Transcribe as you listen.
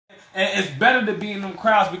And it's better to be in them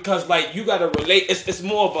crowds because, like, you gotta relate. It's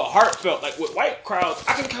more of a heartfelt. Like, with white crowds,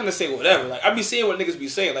 I can kind of say whatever. Like, I be seeing what niggas be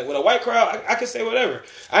saying. Like, with a white crowd, I can say whatever.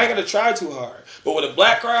 I ain't gonna try too hard. But with a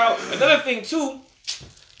black crowd, another thing, too,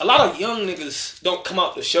 a lot of young niggas don't come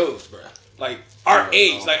out to shows, bro. Like, our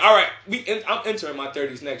age. Like, all right, I'm entering my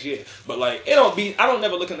 30s next year. But, like, I don't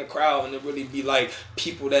never look in the crowd and it really be, like,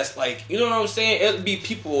 people that's, like, you know what I'm saying? It'll be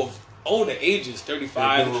people of older ages,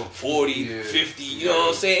 35, 40, 50, you know what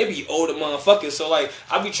I'm saying? It be older motherfuckers. So, like,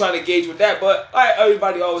 I be trying to gauge with that. But, like,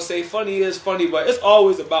 everybody always say funny is funny, but it's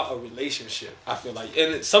always about a relationship, I feel like.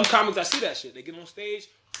 And some comics, I see that shit. They get on stage,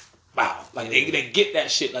 wow. Like, they get that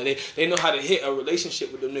shit. Like, they know how to hit a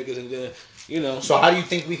relationship with them niggas and then, you know. So, how do you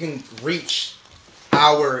think we can reach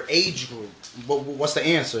our age group? What's the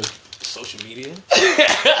answer? Social media. Because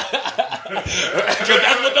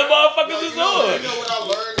that's what the motherfuckers is on. You know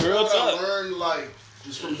what I learned, like,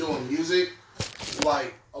 just from doing music?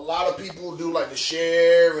 Like, a lot of people do, like, the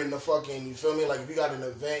share and the fucking, you feel me? Like, if you got an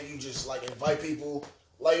event, you just, like, invite people.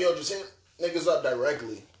 Like, yo, just hit niggas up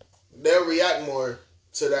directly. They'll react more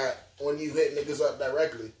to that when you hit niggas up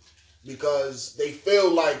directly. Because they feel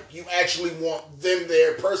like you actually want them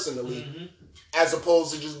there personally. As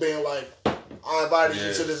opposed to just being like, I invited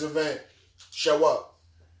you to this event, show up.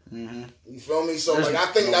 You feel me? So like, I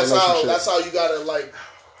think that's how you gotta, like,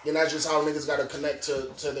 you know, that's just how niggas gotta connect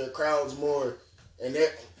to their crowds more, and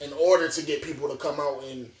in order to get people to come out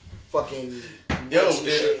and fucking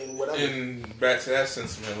shit and whatever. And back to that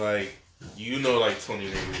sentiment, like, you know, like 20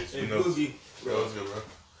 niggas, you know. Boogie. Bro, what's good, bro?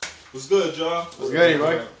 What's good, y'all? What's good,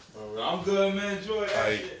 right? I'm good, man. Enjoy that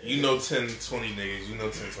Like, shit. you know 10, 20 niggas, you know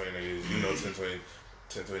 10, 20 niggas, you know 10, 20.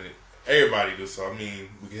 Everybody do. So, I mean,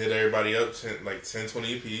 we can hit everybody up, 10,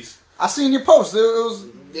 20 apiece. I seen your post. It was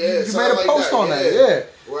you made a like post on that. Yeah.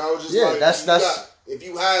 Where I was just like, that's if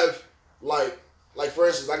you have like for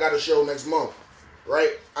instance, I got a show next month,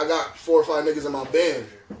 right? I got 4 or 5 niggas in my band.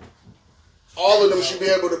 All of them should be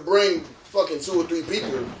able to bring fucking 2 or 3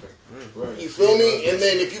 people. You feel me? And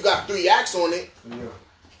then if you got 3 acts on it,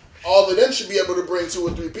 all of them should be able to bring 2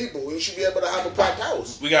 or 3 people. You should be able to have a packed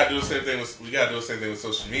house. We gotta do the same thing with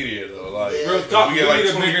social media though. Like, Real talk, we get like we need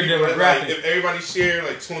a 20 bigger people, demographic. like, if everybody share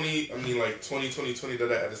like 20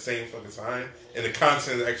 that at the same fucking time, and the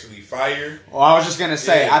content is actually fire. Well, I was just gonna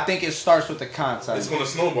say, I think it starts with the content. It's gonna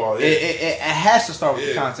snowball. Yeah. It has to start with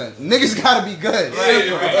the content. Niggas gotta be good. Right. If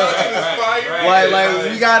the content is fire,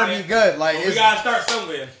 Like we gotta be good. Like we gotta start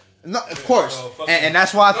somewhere. No, of course, and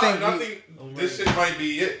that's why I think. This shit might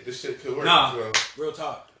be it. This shit could work. Nah, real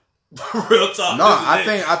talk. Real talk. No, I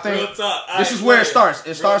think real talk. this is where it starts.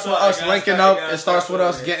 It starts with us linking up. It starts with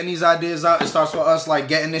us getting these ideas out. It starts with us like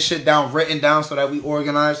getting this shit down, written down, so that we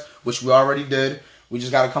organize, which we already did. We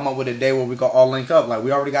just got to come up with a day where we can all link up. Like,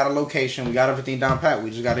 we already got a location. We got everything down pat. We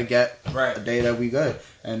just got to get a day that we good.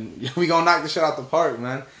 And we going to knock the shit out the park,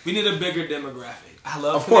 man. We need a bigger demographic. I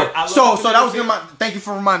love Of course. So that was thank you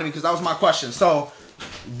for reminding me, because that was my question. So,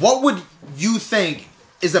 what would you think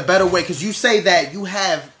is a better way? Because you say that you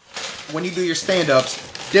have, when you do your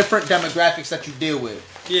stand-ups, different demographics that you deal with.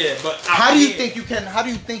 Yeah, but how do you think you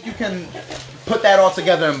can put that all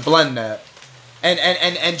together and blend that?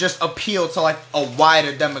 And just appeal to like a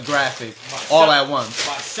wider demographic all at once.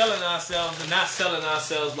 By selling ourselves and not selling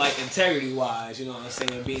ourselves like integrity wise, you know what I'm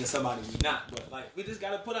saying, being somebody we not. But like we just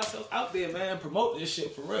gotta put ourselves out there, man, and promote this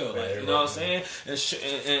shit for real. Like, you know what I'm saying?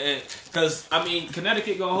 And because I mean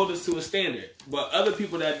Connecticut gonna hold us to a standard. But other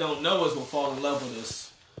people that don't know us will fall in love with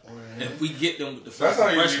us. If we get them with the first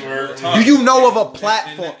impression. Do you know of a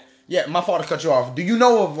platform? Yeah, my fault to cut you off. Do you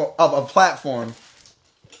know of a platform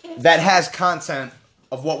that has content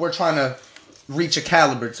of what we're trying to reach a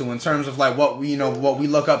caliber to in terms of like what we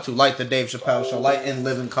look up to, like the Dave Chappelle show, like In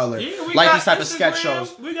Living Color, like these type of sketch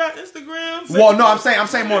shows. We got Instagram. Well, no, I'm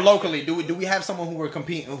saying more locally. Do we have someone who we're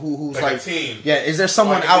competing who's like a team? Yeah, is there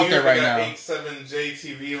someone out there right now?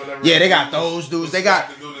 87JTV, whatever. Yeah, they got those dudes. They got.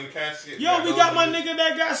 Yo, we got my nigga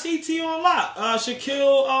that got CT on lock.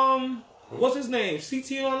 Shaquille. What's his name?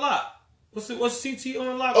 CT on lock. What's CT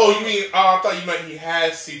on lock? Oh, you mean? I thought you meant he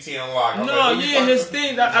has CT on lock. No, yeah, his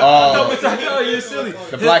thing. I thought we talking. Oh, you're silly.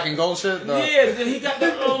 The black and gold shit. Yeah, he got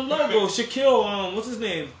that logo. Shaquille. What's his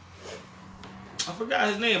name? I forgot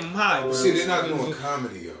his name. I'm high. Bro. See, they're not doing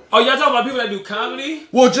comedy, yo. Oh, y'all talking about people that do comedy?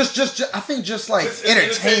 Well, just I think just like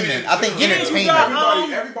entertainment. I think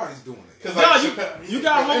entertainment. Everybody's doing it. You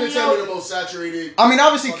got entertainment the most saturated. I mean,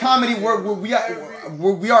 obviously, comedy.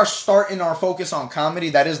 We are starting our focus on comedy.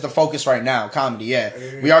 That is the focus right now. Comedy, yeah.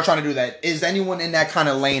 We are trying to do that. Is anyone in that kind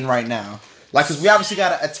of lane right now Like, cause we obviously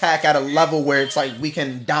gotta attack at a level where it's like we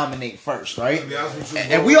can dominate first, right? To be honest with you,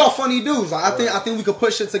 And we all funny dudes. Like, I think we could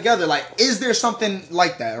push it together. Like, is there something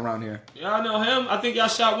like that around here? Y'all know him? I think y'all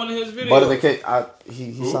shot one of his videos. Butter the Kid.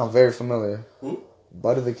 He sounds very familiar. Who?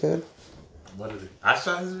 Butter the Kid. What is it? I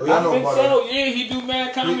shot his I video. know think about so. Yeah, he do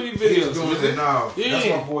mad comedy videos. He's doing it now. Yeah. That's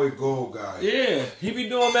my boy Gold guy. Yeah, he be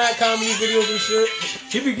doing mad comedy videos and shit.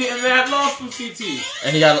 He be getting mad lost from CT.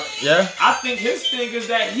 And he got I think his thing is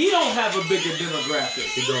that he don't have a bigger demographic.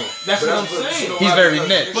 He don't. That's But what I'm saying. He's very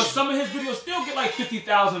niche. But some of his videos still get like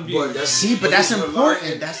 50,000 views. But that's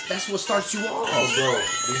important. That's what starts you off. Bro.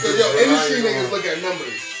 Yo, industry niggas look at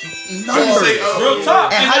numbers. Numbers. Real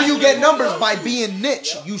talk. And how do you get numbers? By being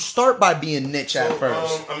niche. You start by being niche at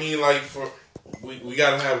first. I mean, like we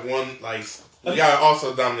gotta have one like. We gotta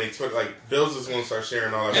also dominate Twitter. Like, Bills is gonna start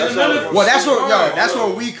sharing all that. And another- Well, that's where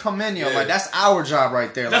we come in, yo. Yeah. Like, that's our job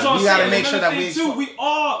right there. That's Like, what we I'm gotta saying. make sure that Another we. thing, too, we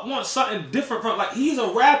all want something different from, like, he's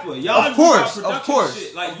a rapper. Y'all Of do course, y'all of production course,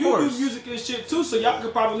 shit. Like, of you course. do music and shit too, so y'all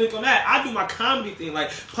could probably link on that. I do my comedy thing,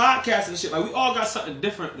 like podcasts and shit. Like, we all got something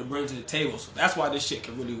different to bring to the table, so that's why this shit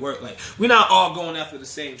can really work. Like, we're not all going after the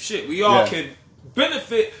same shit. We all can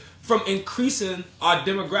benefit from increasing our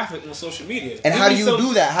demographic on social media. And how do you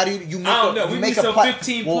do that? How do you make I don't know. you We make need a some plat-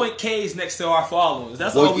 15-point Ks next to our followers.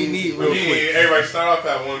 That's Well, all we you- need We real need quick. everybody start off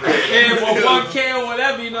at 1K. Yeah, well, 1K or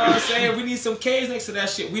whatever, you know what I'm saying? We need some Ks next to that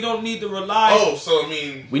shit. We don't need to rely. Oh, so I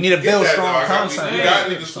mean, We need to get build that, strong dog. content. We Yeah. got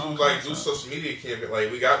niggas who like do social media campaign.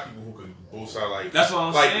 Like, we got people who can boost our like. That's what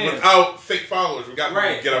I'm like, saying. without fake followers. We got people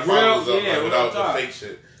Right. who get our Real- followers up yeah, like, real without talk. the fake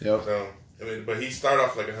shit. Yep. So I mean, but he started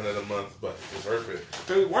off like 100 a month, but it's worth it.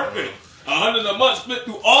 It's worth it. 100 a month split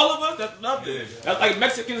through all of us, that's nothing. That's like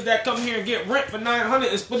Mexicans that come here and get rent for 900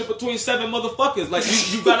 and split it between 7 motherfuckers. Like,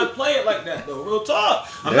 you gotta play it like that, though. Real talk.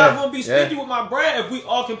 I'm not gonna be stingy with my bread if we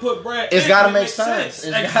all can put bread It's in. gotta It make makes sense. It's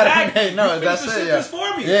Exactly. gotta make no. You That's finish it. the Yeah. sentence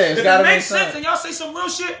for me. Yeah, it's if gotta it make makes sense sense. and y'all say some real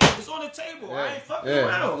shit, it's on the table. I ain't fucking Yeah.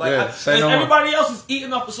 around. Like, Yeah. Say and no more. everybody else is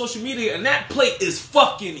eating off of social media, and that plate is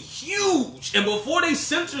fucking huge. And before they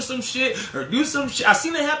censor some shit or do some shit, I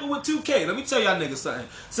seen it happen with 2K. Let me tell y'all niggas something.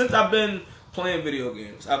 Since I've been playing video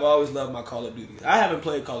games, I've always loved my Call of Duty. I haven't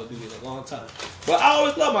played Call of Duty in a long time, but I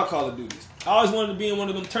always loved my Call of Duties. I always wanted to be in one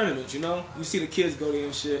of them tournaments, you know? You see the kids go there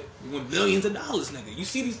and shit. You win millions of dollars, nigga. You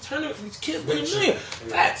see these tournaments, these kids win a million.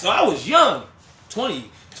 So I was young,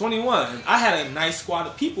 20, 21. I had a nice squad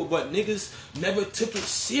of people, but niggas never took it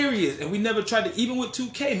serious. And we never tried to, even with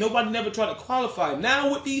 2K, nobody never tried to qualify.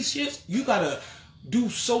 Now with these shits, you gotta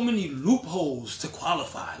do so many loopholes to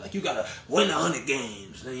qualify. Like, you gotta win 100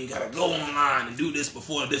 games, then you gotta go online and do this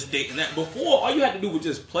before this date and that. Before, all you had to do was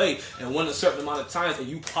just play and win a certain amount of times and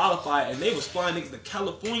you qualify, and they was flying niggas to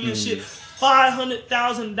California and shit.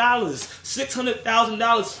 $500,000,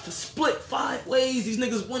 $600,000 to split 5 ways. These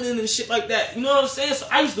niggas winning and shit like that. You know what I'm saying? So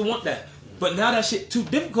I used to want that. But now that shit too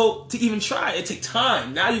difficult to even try. It take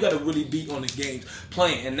time. Now you gotta really be on the games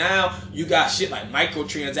playing. And now you got shit like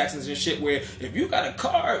microtransactions and shit where if you got a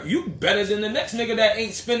card, you better than the next nigga that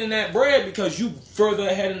ain't spending that bread because you further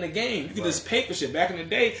ahead in the game. You can just pay for shit. Back in the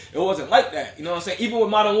day, it wasn't like that. You know what I'm saying? Even with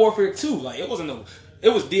Modern Warfare 2, like it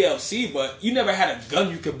was DLC, but you never had a gun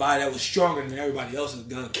you could buy that was stronger than everybody else's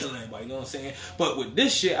gun killing everybody. You know what I'm saying? But with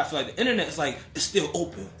this shit, I feel like the internet is like, it's still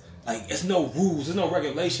open. Like, there's no rules, there's no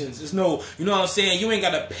regulations, there's no, you know what I'm saying? You ain't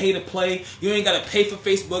gotta pay to play, you ain't gotta pay for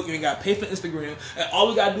Facebook, you ain't gotta pay for Instagram, and all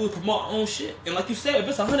we gotta do is promote our own shit. And like you said, if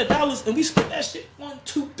it's $100 and we split that shit 1,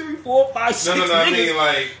 2, 3, 4, 5, 6 No, niggas. I mean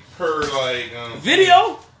like per like Video?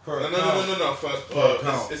 No. For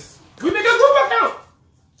it's We make a group account.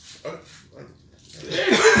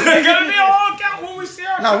 It gotta be our own account when we see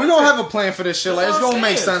our No, we content. don't have a plan for this shit. Like, That's it's what gonna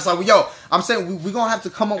I'm make saying. sense. Like, yo, I'm saying we gonna have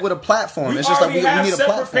to come up with a platform. It's just like we need a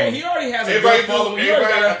platform. He already has a everybody good following. do. He already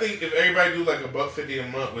Everybody, got I think if everybody do like $150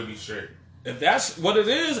 a month, we'd be straight. If that's what it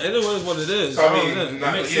is what it is. So, I don't mean, know. It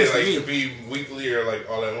not, makes yeah, sense like to it me. could be weekly or like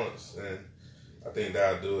all at once, and I think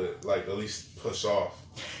that'll do it. Like at least push off.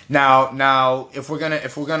 Now, if we're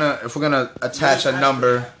gonna attach a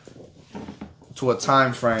number to a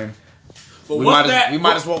time frame, But we what's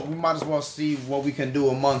might as well see what we can do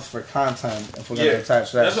a month for content if we're gonna Yeah.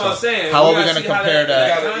 attach that. That's what I'm saying. How are we gotta gonna see how compare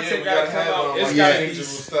that? content gotta come out. It's like, gotta be. tangible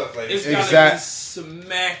stuff. Like, It's Exact- gotta be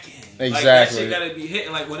smacking. Like, that Exactly. shit gotta be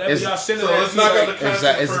hitting. Like whatever It's- y'all sending. so that let's to, knock like, out the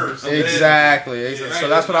content first. Exactly. Right. So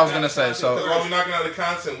that's what I was gonna say. Because So while we're knocking out the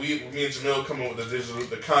content, me and Jamil come up with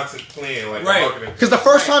the content plan, like Right. the marketing. because the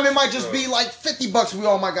first time it might just be like $50 we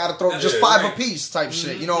all might gotta throw just Yeah. 5 Right. a piece type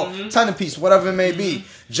shit, you know, 10 a piece, whatever it may be,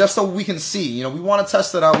 just so we can see. You know, we want to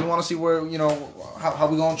test it out. We want to see where, you know, how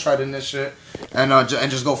we gonna try this shit and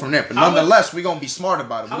just go from there. But How nonetheless, we gonna be smart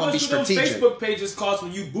about it. We How gonna be much do those strategic. Facebook pages cost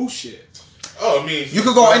when you boost shit? Oh, I mean, You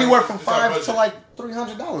could go anywhere from it's our $5 to budget. like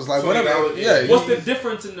 $300, like $20, whatever. yeah. Yeah. What's the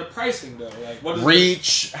difference in the pricing though? Like what is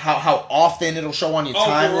Reach, how often it'll show on your Oh, for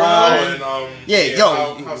timeline. Oh, and, Yeah,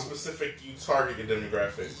 yo. how specific you target your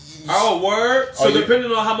demographic. Oh, word. So Oh, yeah.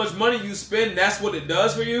 depending on how much money you spend, that's what it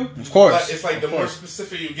does for you. Of course. Like, it's like the Of more course.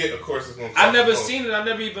 specific you get, of course, it's going to. I never seen it. I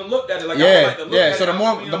never even looked at it. Like I would Yeah, like to look yeah. at So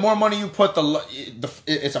it. the more money you put,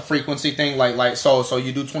 it's a frequency thing. Like so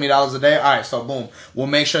you do $20 a day. All right, so boom, we'll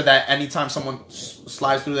make sure that anytime someone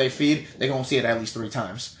slides through their feed, they're gonna see it at least 3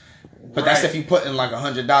 times. But that's Right. if you put in like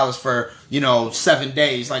 $100 for 7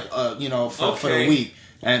 days, like for the week.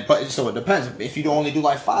 But so it depends. If you only do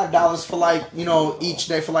like $5 for like each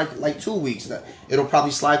day for like 2 weeks, that it'll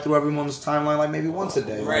probably slide through everyone's timeline like maybe once a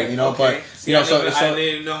day, Right. But See, I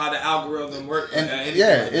didn't know how the algorithm worked. and anything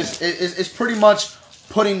yeah, like it's pretty much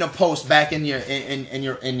putting the post back in your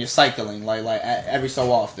cycling like every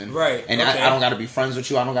so often, Right, And okay. I don't got to be friends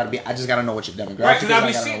with you. I just got to know what your demographic Right, is. because I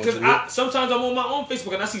be gotta seeing, know what because sometimes I'm on my own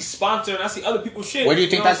Facebook and I see sponsor and I see other people's shit. Where do you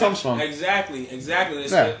think know that what I'm comes from? saying? Exactly. It's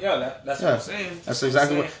that's what I'm saying. That's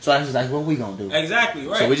exactly what we gonna do. Exactly,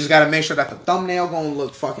 right. So we just gotta make sure that the thumbnail gonna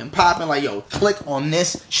look fucking popping. Like, yo, click on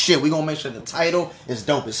this shit. We gonna make sure the title is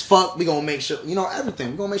dope as fuck. We gonna make sure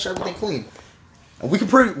everything. We gonna make sure everything clean. And we could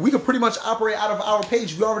pretty much operate out of our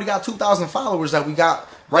page. We already got 2,000 followers that we got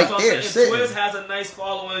right That's what I'm there. saying. Sitting. Twitter has a nice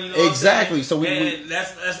following. You know Exactly. What I'm So we and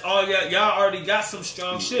that's all y'all already got some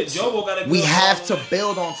strong shit. Jobo got a good we have to following.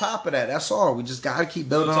 build on top of that. That's all. We just gotta keep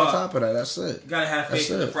building on top of that. That's it. You gotta have faith That's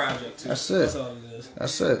in the it. project too. That's it. That's all it is.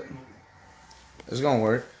 That's it. It's gonna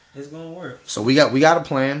work. It's gonna work. So we got a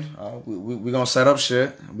plan. We gonna set up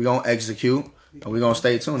shit. We gonna execute, and we gonna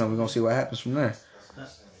stay tuned, and we gonna see what happens from there.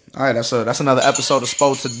 All right, that's another episode of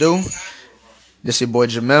Spo to Do. This your boy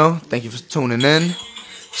Jamil. Thank you for tuning in.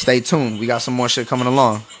 Stay tuned. We got some more shit coming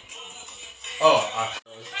along.